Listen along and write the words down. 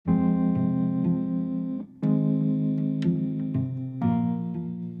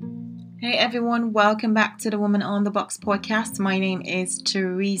Hey everyone, welcome back to the Woman on the Box podcast. My name is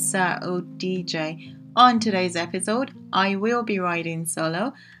Teresa ODJ. On today's episode, I will be riding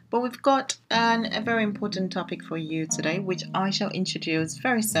solo, but we've got a very important topic for you today, which I shall introduce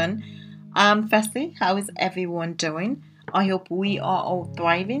very soon. Firstly, how is everyone doing? I hope we are all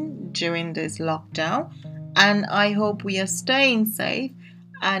thriving during this lockdown, and I hope we are staying safe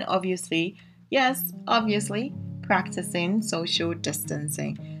and obviously, practicing social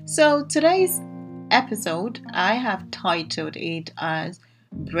distancing. So today's episode, I have titled it as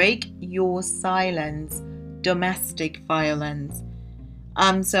Break Your Silence, Domestic Violence.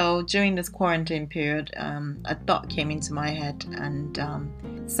 So during this quarantine period, a thought came into my head, and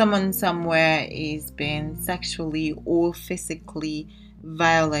someone somewhere is being sexually or physically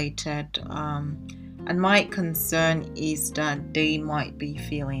violated, and my concern is that they might be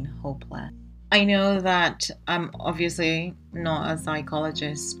feeling hopeless. I know that I'm obviously not a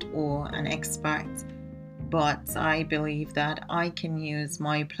psychologist or an expert, but I believe that I can use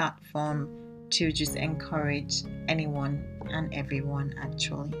my platform to just encourage anyone and everyone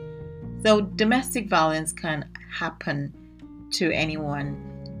actually. So, domestic violence can happen to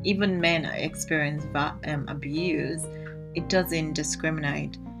anyone, even men experience abuse, it doesn't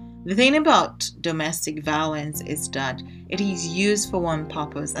discriminate. The thing about domestic violence is that it is used for one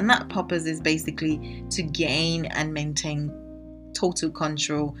purpose, and that purpose is basically to gain and maintain total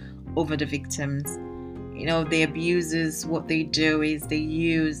control over the victims. The abusers, what they do is they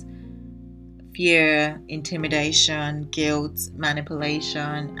use fear, intimidation, guilt,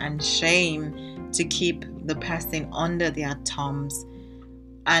 manipulation, and shame to keep the person under their thumbs.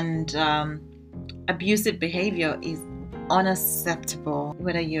 And abusive behavior is unacceptable.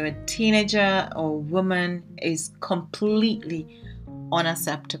 Whether you're a teenager or woman, is completely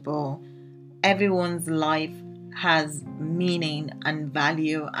unacceptable. Everyone's life has meaning and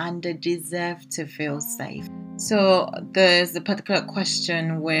value, and they deserve to feel safe. So there's a particular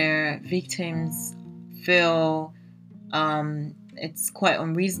question where victims feel it's quite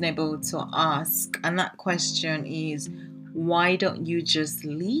unreasonable to ask, and that question is, why don't you just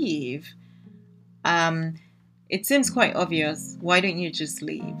leave? It seems quite obvious. Why don't you just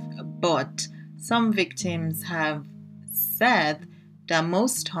leave? But some victims have said that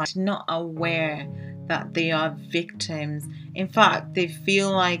most times not aware that they are victims. In fact, they feel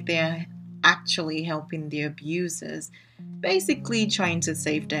like they're actually helping the abusers, basically trying to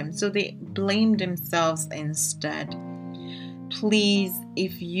save them. So they blame themselves instead. Please,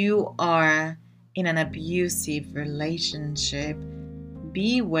 if you are in an abusive relationship,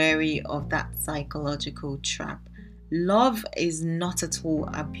 be wary of that psychological trap. Love is not at all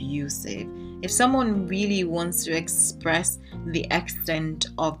abusive. If someone really wants to express the extent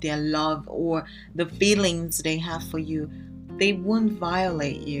of their love or the feelings they have for you, they won't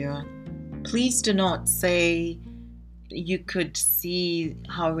violate you. Please do not say you could see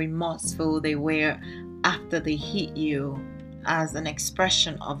how remorseful they were after they hit you as an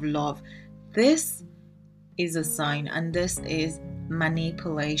expression of love. This is a sign, and this is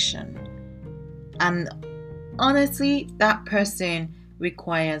manipulation. And honestly, that person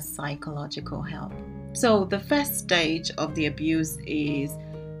requires psychological help. So the first stage of the abuse is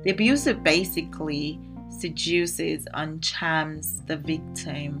the abuser basically seduces and charms the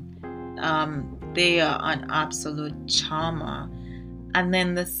victim. They are an absolute charmer. And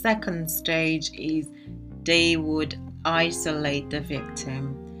then the second stage is they would isolate the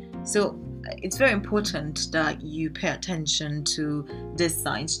victim. So it's very important that you pay attention to these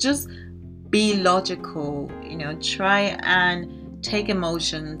signs. Just be logical, try and take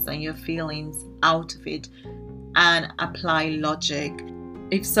emotions and your feelings out of it and apply logic.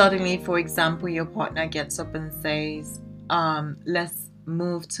 If suddenly, for example, your partner gets up and says, let's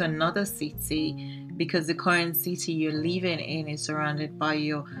move to another city because the current city you're living in is surrounded by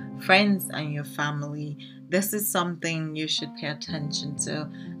your friends and your family, this is something you should pay attention to.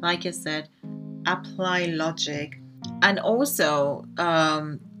 Like I said, apply logic. And also,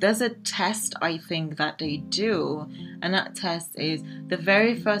 there's a test I think that they do, and that test is the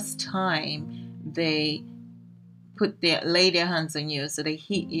very first time they lay their hands on you, so they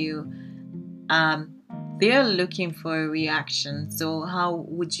hit you, they're looking for a reaction. So how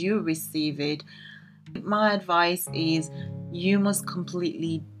would you receive it? My advice is you must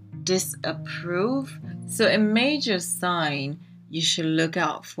completely disapprove. So a major sign you should look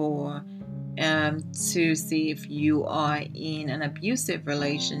out for to see if you are in an abusive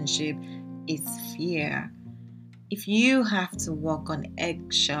relationship is fear. If you have to walk on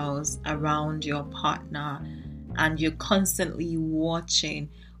eggshells around your partner and you're constantly watching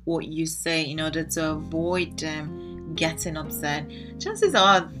what you say in order to avoid them getting upset, chances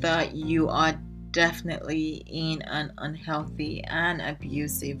are that you are definitely in an unhealthy and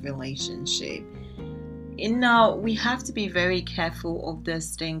abusive relationship. And now we have to be very careful of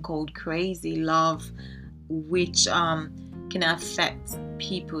this thing called crazy love, which can affect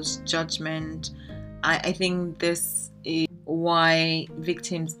people's judgment. I think this is why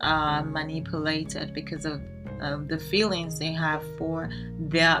victims are manipulated, because of the feelings they have for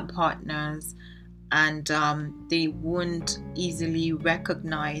their partners, and they won't easily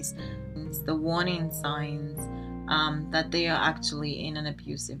recognize the warning signs that they are actually in an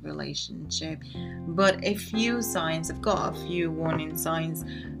abusive relationship. But a few signs, I've got a few warning signs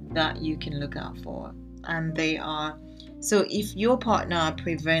that you can look out for, and they are: so if your partner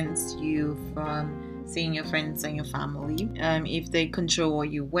prevents you from seeing your friends and your family, if they control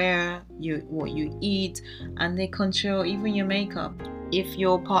what you wear, what you eat, and they control even your makeup, if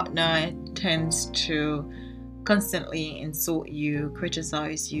your partner tends to constantly insult you,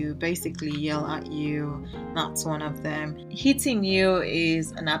 criticize you, basically yell at you, that's one of them. Hitting you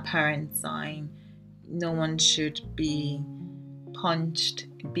is an apparent sign. No one should be punched,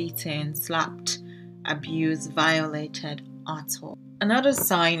 beaten, slapped, abused, violated at all. Another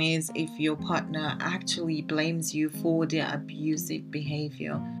sign is if your partner actually blames you for their abusive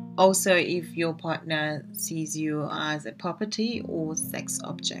behavior. Also, if your partner sees you as a property or sex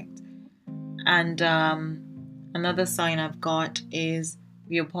object. And another sign I've got is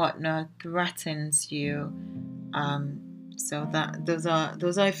your partner threatens you. So that those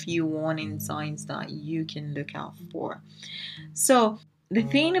are a few warning signs that you can look out for. So the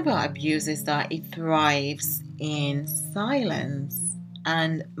thing about abuse is that it thrives in silence.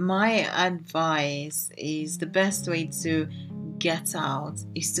 And my advice is the best way to get out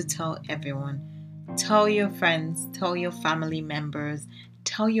is to tell everyone. Tell your friends, tell your family members,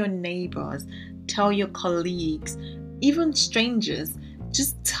 tell your neighbors, tell your colleagues, even strangers.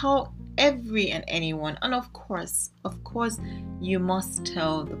 Just tell every and anyone. And of course, you must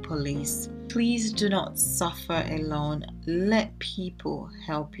tell the police. Please do not suffer alone. Let people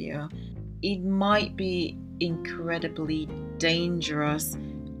help you. It might be incredibly dangerous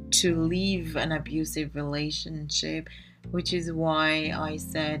to leave an abusive relationship, which is why I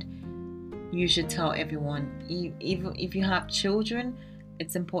said you should tell everyone. Even if you have children,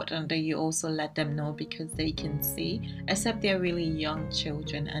 it's important that you also let them know, because they can see, except they're really young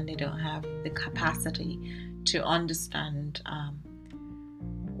children and they don't have the capacity to understand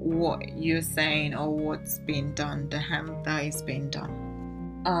what you're saying or what's being done, the harm that is being done.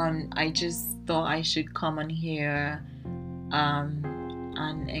 I just thought I should come on here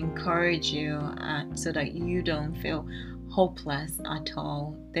and encourage you so that you don't feel hopeless at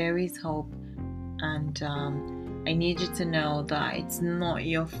all. There is hope, and I need you to know that it's not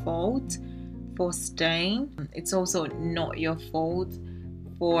your fault for staying. It's also not your fault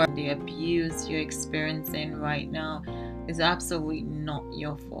for the abuse you're experiencing right now. It's absolutely not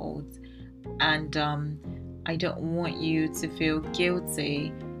your fault. And I don't want you to feel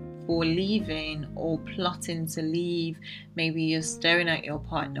guilty for leaving or plotting to leave. Maybe you're staring at your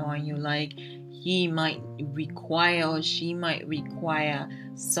partner and you're like, he might require or she might require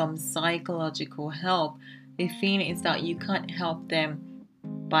some psychological help. The thing is that you can't help them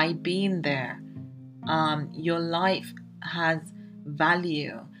by being there. Your life has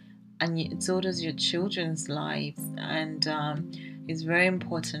value, and so does your children's lives, and it's very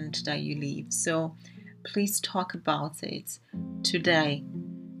important that you leave. So please talk about it today,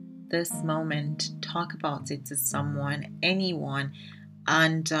 this moment. Talk about it to someone, anyone.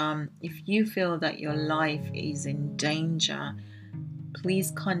 And if you feel that your life is in danger,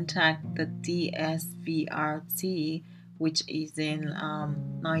 please contact the DSVRT, which is in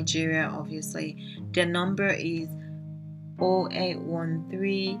Nigeria, obviously. Their number is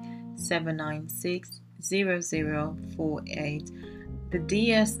 0813 796 0048. The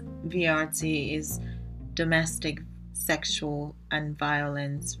DSVRT is Domestic Sexual and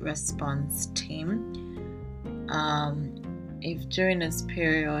Violence Response Team. If during this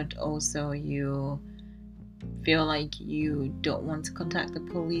period also you feel like you don't want to contact the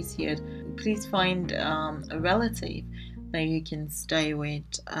police yet, please find a relative that you can stay with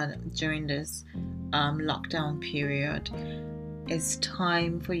during this lockdown period. It's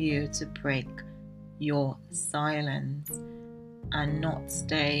time for you to break your silence and not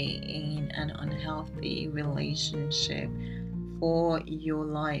stay in an unhealthy relationship, for your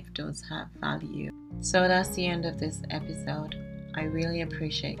life does have value. So that's the end of this episode. I really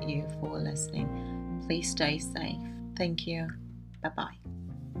appreciate you for listening. Please stay safe. Thank you. Bye bye.